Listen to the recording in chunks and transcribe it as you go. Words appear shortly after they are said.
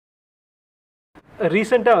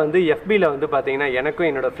ரீசெண்டாக வந்து எஃபியில் வந்து பார்த்தீங்கன்னா எனக்கும்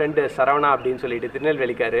என்னோடய ஃப்ரெண்டு சரவணா அப்படின்னு சொல்லிட்டு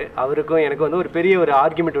திருநெல்வேலிக்காரு அவருக்கும் எனக்கு வந்து ஒரு பெரிய ஒரு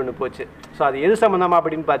ஆர்குமெண்ட் ஒன்று போச்சு. ஸோ அது எது சம்மந்தமாக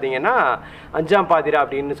அப்படின்னு பார்த்தீங்கன்னா அஞ்சாம் பாதிரா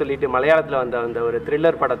அப்படின்னு சொல்லிட்டு மலையாளத்தில் வந்த அந்த ஒரு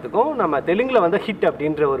த்ரில்லர் படத்துக்கும் நம்ம தெலுங்கில் வந்து ஹிட்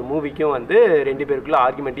அப்படின்ற ஒரு மூவிக்கும் வந்து ரெண்டு பேருக்குள்ள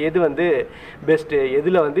ஆர்குமெண்ட், எது வந்து பெஸ்ட்டு,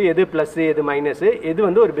 எதில் வந்து எது ப்ளஸ்ஸு எது மைனஸு, எது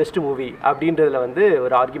வந்து ஒரு பெஸ்ட் மூவி அப்படின்றதுல வந்து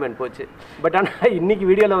ஒரு ஆர்குமெண்ட் போச்சு. பட் ஆனால் இன்றைக்கி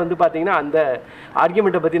வீடியோவில் வந்து பார்த்தீங்கன்னா அந்த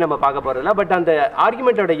ஆர்குமெண்ட்டை பற்றி நம்ம பார்க்க போகிறதில்ல. பட் அந்த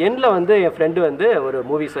ஆர்குமெண்ட்டோட எண்டில் வந்து என் ஃப்ரெண்டு வந்து ஒரு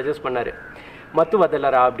மூவி சஜஸ்ட் பண்ணார், மத்து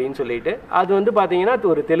வதலரா அப்படின்னு சொல்லிட்டு. அது வந்து பார்த்தீங்கன்னா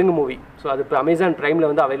ஒரு தெலுங்கு மூவி. ஸோ அது இப்போ அமேசான் ப்ரைமில்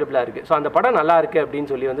வந்து அவைலபிளாக இருக்குது. ஸோ அந்த படம் நல்லா இருக்குது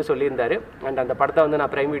அப்படின்னு வந்து சொல்லியிருந்தார். அண்ட் அந்த படத்தை வந்து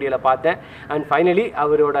நான் ப்ரைம் வீடியோவில் பார்த்தேன். அண்ட் ஃபைனலி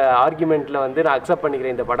அவரோட ஆர்குமெண்ட்டில் வந்து நான் அக்செப்ட்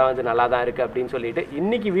பண்ணிக்கிறேன், இந்த படம் வந்து நல்லா தான் இருக்குது அப்படின்னு சொல்லிட்டு.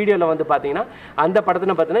 இன்றைக்கி வீடியோவில் வந்து பார்த்தீங்கன்னா அந்த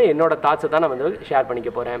படத்தினை பார்த்தீங்கன்னா என்னோட தாட்ஸை தான் நான் வந்து ஷேர்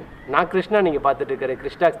பண்ணிக்க போகிறேன். நான் கிருஷ்ணா, நீங்கள் பார்த்துட்டு இருக்கிற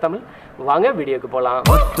கிருஷ்டாக்ஸ் தமிழ். வாங்க வீடியோக்கு போகலாம்.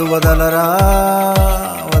 மத்து வதலரா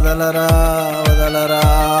வதலரா வதலரா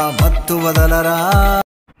மத்து வதலரா.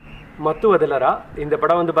 மத்து வதலரா இந்த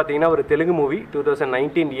படம் வந்து பார்த்தீங்கன்னா ஒரு தெலுங்கு மூவி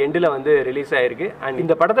 2019 எண்டில் வந்து ரிலீஸ் ஆகிருக்கு. அண்ட்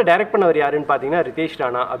இந்த படத்தை டைரக்ட் பண்ணவர் யாருன்னு பார்த்தீங்கன்னா ரிதேஷ்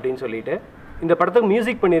ராணா அப்படின்னு சொல்லிட்டு. இந்த படத்துக்கு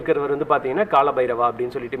மியூசிக் பண்ணியிருக்கிறவர் வந்து பார்த்தீங்கன்னா காலா பைரவா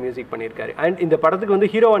அப்படின்னு சொல்லிட்டு மியூசிக் பண்ணியிருக்காரு. அண்ட் இந்த படத்துக்கு வந்து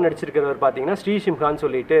ஹீரோவாக நடிச்சிருக்கிறவர் பார்த்தீங்கன்னா ஸ்ரீ சிம்ஹான்னு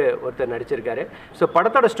சொல்லிட்டு ஒருத்தர் நடிச்சிருக்காரு. ஸோ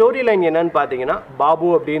படத்தோட ஸ்டோரி லைன் என்னன்னு பார்த்தீங்கன்னா பாபு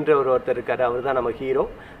அப்படின்ற ஒருத்தர் இருக்காரு, அவர் தான் நம்ம ஹீரோ.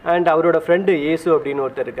 அண்ட் அவரோட ஃப்ரெண்டு ஏசு அப்படின்னு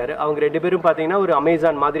ஒருத்தர் இருக்காரு. அவங்க ரெண்டு பேரும் பார்த்தீங்கன்னா ஒரு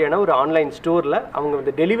அமேசான் மாதிரியான ஒரு ஆன்லைன் ஸ்டோரில் அவங்க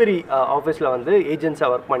வந்து டெலிவரி ஆஃபீஸில் வந்து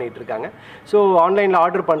ஏஜென்ட்ஸாக ஒர்க் பண்ணிட்டு இருக்காங்க. ஸோ ஆன்லைனில்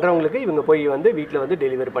ஆர்டர் பண்ணுறவங்களுக்கு இவங்க போய் வந்து வீட்டில் வந்து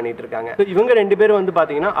டெலிவரி பண்ணிட்டு இருக்காங்க. ஸோ இவங்க ரெண்டு பேரும் வந்து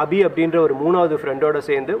பார்த்தீங்கன்னா அபி அப்படின்ற ஒரு மூணாவது ஃப்ரெண்டோட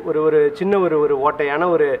சேர்ந்து ஒரு சின்ன ஒரு ஓட்டையான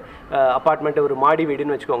ஒரு அப்பார்ட்மெண்ட், ஒரு மாடி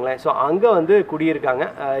வீடுன்னு வச்சுக்கோங்களேன். ஸோ அங்கே வந்து குடியிருக்காங்க.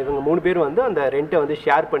 இவங்க 3 பேர் வந்து அந்த ரெண்ட்டை வந்து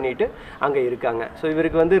ஷேர் பண்ணிவிட்டு அங்கே இருக்காங்க. ஸோ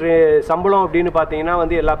இவருக்கு வந்து சம்பளம் அப்படின்னு பார்த்தீங்கன்னா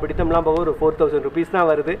வந்து எல்லா பிடித்தம்லாம் போக ஒரு 4000 ருபீஸ் தான்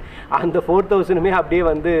வருது. அந்த 4000மே அப்படியே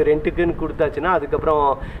வந்து ரெண்ட்டுக்குன்னு கொடுத்தாச்சுன்னா அதுக்கப்புறம்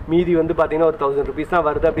மீதி வந்து பார்த்தீங்கன்னா ஒரு 1000 ருபீஸ் தான்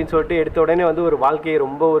வருது அப்படின்னு சொல்லிட்டு எடுத்த உடனே வந்து ஒரு வாழ்க்கையை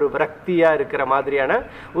ரொம்ப ஒரு விரக்தியாக இருக்கிற மாதிரியான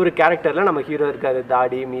ஒரு கேரக்டரில் நம்ம ஹீரோ இருக்காரு.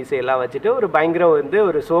 தாடி மீசையெல்லாம் வச்சுட்டு ஒரு பயங்கர வந்து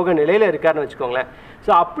ஒரு சோக நிலையில் இருக்காருன்னு வச்சுக்கோங்களேன்.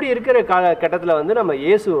 ஸோ அப்படி இருக்கிற கட்டத்தில் வந்து நம்ம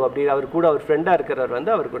ஏசு அப்படி அவர் கூட அவர் ஃப்ரெண்டாக இருக்கிறவர்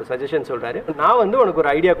வந்து அவருக்கு ஒரு சஜஷன் சொல்கிறாரு. நான் வந்து உனக்கு ஒரு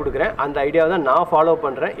ஐடியா கொடுக்குறேன், அந்த ஐடியாவை தான் நான் ஃபாலோ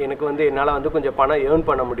பண்ணுறேன், எனக்கு வந்து என்னால் வந்து கொஞ்சம் பணம் ஏர்ன்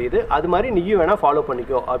பண்ண முடியுது, அது மாதிரி நீயும் வேணால் ஃபாலோ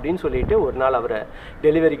பண்ணிக்கோ அப்படின்னு சொல்லிட்டு ஒரு நாள் அவரை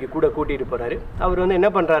டெலிவரிக்கு கூட கூட்டிகிட்டு போகிறாரு. அவர் வந்து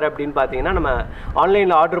என்ன பண்ணுறாரு அப்படின்னு பார்த்தீங்கன்னா நம்ம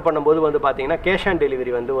ஆன்லைனில் ஆர்டர் பண்ணும்போது வந்து பார்த்தீங்கன்னா கேஷ் ஆன்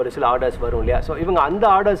டெலிவரி வந்து ஒரு சில ஆர்டர்ஸ் வரும் இல்லையா. ஸோ இவங்க அந்த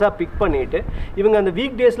ஆர்டர்ஸாக பிக் பண்ணிவிட்டு இவங்க அந்த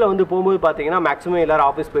வீக் டேஸில் வந்து போகும்போது பார்த்தீங்கன்னா மேக்ஸிமம் எல்லோரும்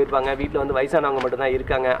ஆஃபீஸ் போயிருப்பாங்க, வீட்டில் வந்து வயசானவங்க மட்டும்தான்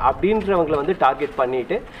இருக்காங்க அப்படின்றவங்களை வந்து டார்கெட் பண்ணிவிட்டு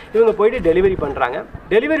இவங்க போயிட்டு டெலிவரி பண்ணுறாங்க.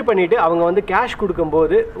 டெலிவரி பண்ணிவிட்டு அவங்க வந்து கேஷ்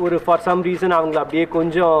கொடுக்கும்போது ஒரு ஃபார் சம் ரீசன் அவங்கள அப்படியே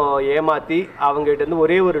கொஞ்சம் ஏமாற்றி அவங்ககிட்ட இருந்து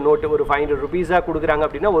ஒரே ஒரு நோட்டு ஒரு 500 ருபீஸாக கொடுக்குறாங்க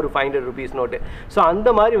அப்படின்னா ஒரு 500 ருபீஸ் நோட்டு. ஸோ அந்த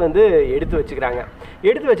மாதிரி வந்து எடுத்து வச்சுக்கிறாங்க.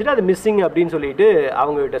 எடுத்து வச்சுட்டு அது மிஸ்ஸிங் அப்படின்னு சொல்லிட்டு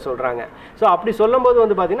அவங்ககிட்ட சொல்கிறாங்க. ஸோ அப்படி சொல்லும் போது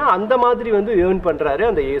வந்து பார்த்தீங்கன்னா அந்த மாதிரி வந்து ஏர்ன் பண்ணுறாரு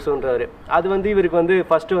அந்த ஏசுன்றவர். அது வந்து இவருக்கு வந்து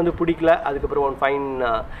ஃபஸ்ட்டு வந்து பிடிக்கல. அதுக்கப்புறம் ஒன் ஃபைன்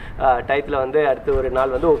டயத்தில் வந்து அடுத்த ஒரு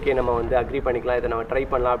நாள் வந்து ஓகே நம்ம வந்து அக்ரி பண்ணிக்கலாம், இதை நம்ம ட்ரை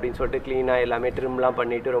பண்ணலாம் அப்படின்னு சொல்லிட்டு க்ளீனாக எல்லாமே ட்ரிம்லாம்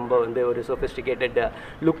பண்ணிவிட்டு ரொம்ப வந்து ஒரு சொஃபிஸ்டிகேட்டட்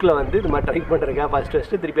லுக்கில் வந்து இது மாதிரி ட்ரை பண்ணுறதுக்காக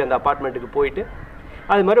ஃபஸ்ட்டு திருப்பி அந்த அப்பார்ட்மெண்ட்டுக்கு போயிட்டு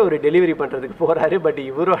அது மாதிரி ஒரு டெலிவரி பண்ணுறதுக்கு போகிறாரு. பட்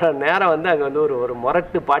இவரோட நேரம் வந்து அங்கே வந்து ஒரு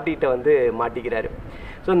முரட்டு பாட்டிகிட்ட வந்து மாட்டிக்கிறாரு.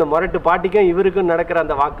 ஸோ அந்த முரட்டு பாட்டிக்கும் இவருக்கும் நடக்கிற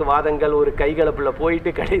அந்த வாக்குவாதங்கள் ஒரு கைகலப்பில்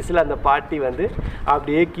போயிட்டு கடைசியில் அந்த பாட்டி வந்து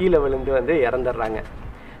அப்படியே கீழே விழுந்து வந்து இறந்துடுறாங்க.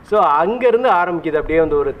 ஸோ அங்கேருந்து ஆரம்பிக்குது அப்படியே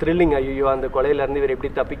வந்து ஒரு த்ரில்லிங். ஐயோ அந்த கொலையிலேருந்து இவர் எப்படி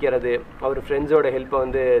தப்பிக்கிறது, அவர் ஃப்ரெண்ட்ஸோட ஹெல்ப்பை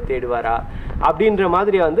வந்து தேடுவாரா அப்படின்ற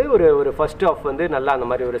மாதிரி வந்து ஒரு ஃபர்ஸ்ட் ஹாஃப் வந்து நல்லா அந்த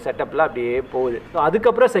மாதிரி ஒரு செட்டப்பில் அப்படியே போகுது. ஸோ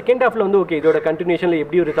அதுக்கப்புறம் செகண்ட் ஹாஃபில் வந்து ஓகே இதோட கண்டினியூஷனில்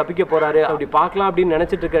எப்படி ஒரு தப்பிக்க போகிறாரு அப்படி பார்க்கலாம் அப்படின்னு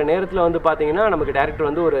நினச்சிட்டு இருக்கிற நேரத்தில் வந்து பார்த்தீங்கன்னா நமக்கு டேரக்டர்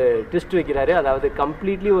வந்து ஒரு ட்விஸ்ட் வைக்கிறாரு. அதாவது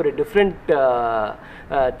கம்ப்ளீட்லி ஒரு டிஃப்ரெண்ட்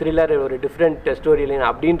த்ரில்லர், ஒரு டிஃப்ரெண்ட் ஸ்டோரி லைன்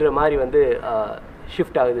அப்படின்ற மாதிரி வந்து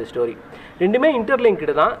ஷிஃப்ட் ஆகுது ஸ்டோரி. ரெண்டுமே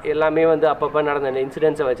இன்டர்லிங்க்டு தான், எல்லாமே வந்து அப்பப்போ நடந்த அந்த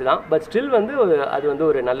இன்சிடென்ட்ஸை வச்சு தான். பட் ஸ்டில் வந்து அது வந்து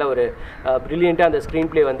ஒரு நல்ல ஒரு ப்ரில்லியண்ட்டாக அந்த ஸ்க்ரீன்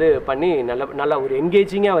ப்ளே வந்து பண்ணி நல்லா ஒரு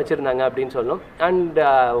என்கேஜிங்காக வச்சுருந்தாங்க அப்படின்னு சொல்லணும். அண்ட்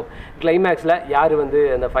கிளைமேக்ஸில் யார் வந்து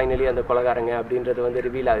அந்த ஃபைனலி அந்த கொலைகாரங்க அப்படின்றது வந்து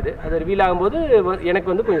ரிவீல் ஆகுது. அது ரிவீல் ஆகும்போது எனக்கு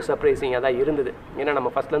வந்து கொஞ்சம் சர்ப்ரைசிங்காக தான் இருந்தது. ஏன்னா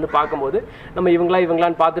நம்ம ஃபஸ்ட்லேருந்து பார்க்கும்போது நம்ம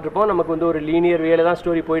இவங்களான்னு பார்த்துட்ருப்போம், நமக்கு வந்து ஒரு லீனியர் வேலை தான்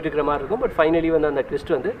ஸ்டோரி போயிட்டு இருக்கிற மாதிரி இருக்கும். பட் ஃபைனலி வந்து அந்த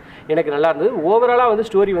ட்விஸ்ட் வந்து எனக்கு நல்லா இருந்தது. ஓவராலாக வந்து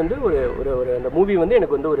ஸ்டோரி வந்து ஒரு அந்த மூவி வந்து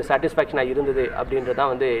எனக்கு வந்து ஒரு சாட்டிஸ்ஃபேக்ஷனாக இருந்தது அப்படின்றதான்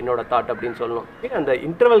வந்து என்னோட தாட் அப்படின்னு சொல்லணும். அந்த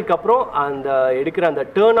இன்டர்வலுக்கு அப்புறம் அந்த எடுக்கிற அந்த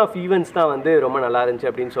டேர்ன் ஆஃப் ஈவெண்ட்ஸ் தான் வந்து ரொம்ப நல்லா இருந்துச்சு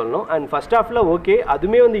அப்படின்னு சொல்லணும். அண்ட் ஃபர்ஸ்ட் ஹாஃபில் ஓகே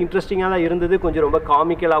அதுவுமே வந்து இன்ட்ரெஸ்டிங்காக தான் இருந்தது, கொஞ்சம் ரொம்ப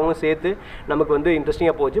காமிக்கலாகவும் சேர்த்து நமக்கு வந்து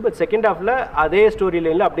இன்ட்ரெஸ்டிங்காக போச்சு. பட் செகண்ட் ஹாஃபில் அதே ஸ்டோரி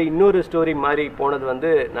லைனில் அப்படியே இன்னொரு ஸ்டோரி மாதிரி போனது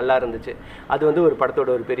வந்து நல்லா இருந்துச்சு. அது வந்து ஒரு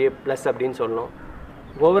படத்தோட ஒரு பெரிய ப்ளஸ் அப்படின்னு சொல்லணும்.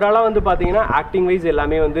 ஓவராலாக வந்து பார்த்தீங்கன்னா ஆக்டிங் வைஸ்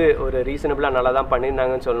எல்லாமே வந்து ஒரு ரீசனபிளாக நல்லா தான்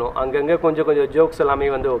பண்ணியிருந்தாங்கன்னு சொல்லணும். அங்கங்கே கொஞ்சம் ஜோக்ஸ் எல்லாமே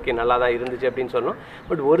வந்து ஓகே நல்லா தான் இருந்துச்சு அப்படின்னு சொல்லணும்.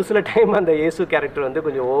 பட் ஒரு சில டைம் அந்த இயேசு கேரக்டர் வந்து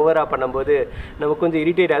கொஞ்சம் ஓவராக பண்ணும்போது நமக்கு கொஞ்சம்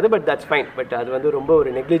இரிட்டேட் ஆகுது. But that's fine. பட் அது வந்து ரொம்ப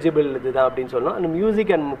ஒரு நெக்லிஜிபிள் இதுதான் அப்படின்னு சொல்லணும். அந்த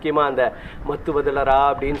மியூசிக் அண்ட் முக்கியமாக அந்த மத்து வதலரா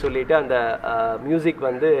அப்படின்னு சொல்லிட்டு அந்த மியூசிக்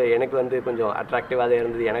வந்து எனக்கு வந்து கொஞ்சம் அட்ராக்டிவாக தான்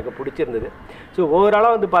இருந்தது, எனக்கு பிடிச்சிருந்தது. ஸோ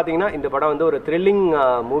ஓவராலாக வந்து பார்த்தீங்கன்னா இந்த படம் வந்து ஒரு த்ரில்லிங்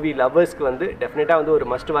மூவி லவ்வர்ஸ்க்கு வந்து டெஃபினட்டாக வந்து ஒரு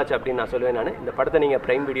மஸ்ட் வாட்ச் அப்படின்னு நான் சொல்லுவேன். நான் இந்த படத்தை நீங்கள்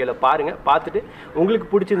ப்ரைம் வீடியோவில் பாருங்கள். பார்த்துட்டு உங்களுக்கு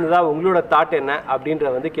பிடிச்சிருந்ததா, உங்களோட தாட் என்ன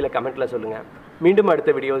அப்படின்றத வந்து கீழே கமெண்ட்டில் சொல்லுங்கள். மீண்டும்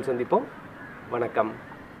அடுத்த வீடியோவில் சந்திப்போம். வணக்கம்.